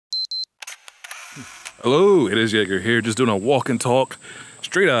Hello, it is Yeager here, just doing a walk and talk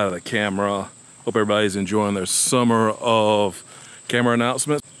straight out of the camera. Hope everybody's enjoying their summer of camera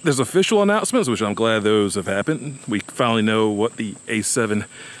announcements. There's official announcements, which I'm glad those have happened. We finally know what the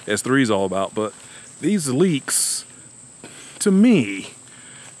A7S3 is all about, but these leaks, to me,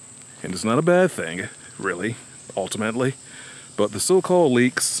 and it's not a bad thing, really, ultimately, but the so-called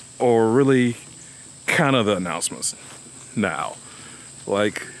leaks are really kind of the announcements now.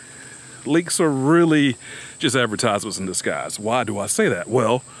 Like, leaks are really just advertisements in disguise. Why do I say that?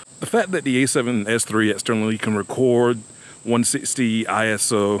 Well, the fact that the A7S3 externally can record 160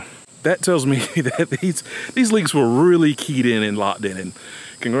 ISO, that tells me that these leaks were really keyed in and locked in. And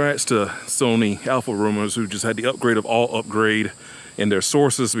congrats to Sony Alpha Rumors, who just had the upgrade of all upgrade in their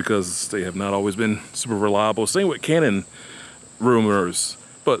sources because they have not always been super reliable. Same with Canon Rumors,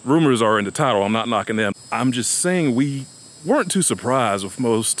 but rumors are in the title. I'm not knocking them. I'm just saying we weren't too surprised with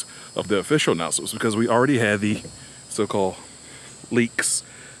most of the official announcements because we already had the so-called leaks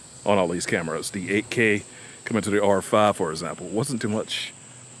on all these cameras. The 8K coming to the R5, for example, wasn't too much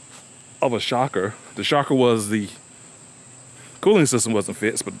of a shocker. The shocker was the cooling system wasn't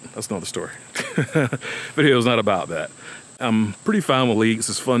fixed, but that's another story. Video is not about that. I'm pretty fine with leaks.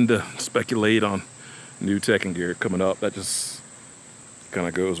 It's fun to speculate on new tech and gear coming up. That just kind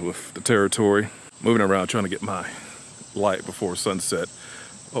of goes with the territory. Moving around trying to get my light before sunset.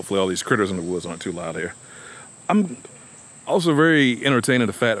 Hopefully all these critters in the woods aren't too loud here. I'm also very entertained in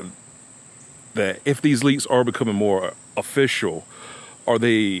the fact that if these leaks are becoming more official, are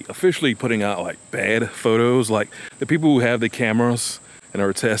they officially putting out like bad photos? Like the people who have the cameras and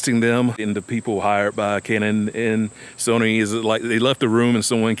are testing them and the people hired by Canon and Sony, is it like they left the room and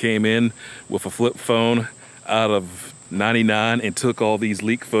someone came in with a flip phone out of 99 and took all these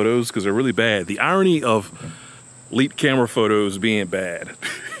leaked photos because they're really bad? The irony of leaked camera photos being bad.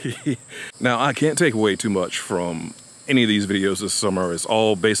 Now, I can't take away too much from any of these videos this summer. It's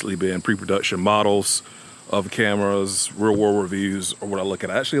all basically been pre-production models of cameras, real world reviews, or what I look at.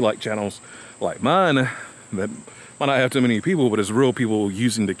 I actually like channels like mine that might not have too many people, but it's real people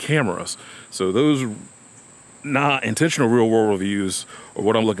using the cameras. So those not intentional real world reviews are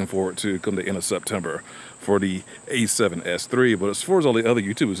what I'm looking forward to come the end of September for the A7S3. But as far as all the other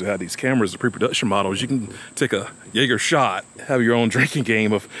YouTubers who have these cameras, the pre-production models, you can take a Jaeger shot, have your own drinking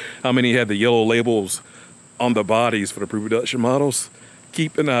game of how many had the yellow labels on the bodies for the pre-production models.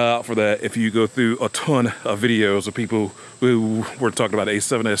 Keep an eye out for that if you go through a ton of videos of people who were talking about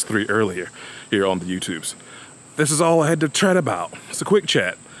A7S3 earlier here on the YouTubes. This is all I had to chat about. It's a quick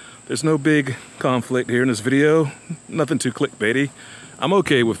chat. There's no big conflict here in this video. Nothing too clickbaity. I'm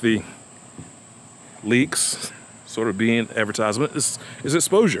okay with the leaks sort of being advertisement. It's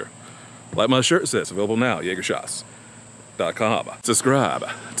exposure. Like my shirt says, available now, YeagerShots.com. Subscribe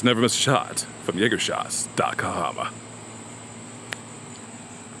to never miss a shot from YeagerShots.com. I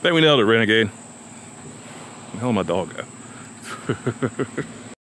think we nailed it, Renegade. Where the hell my dog go?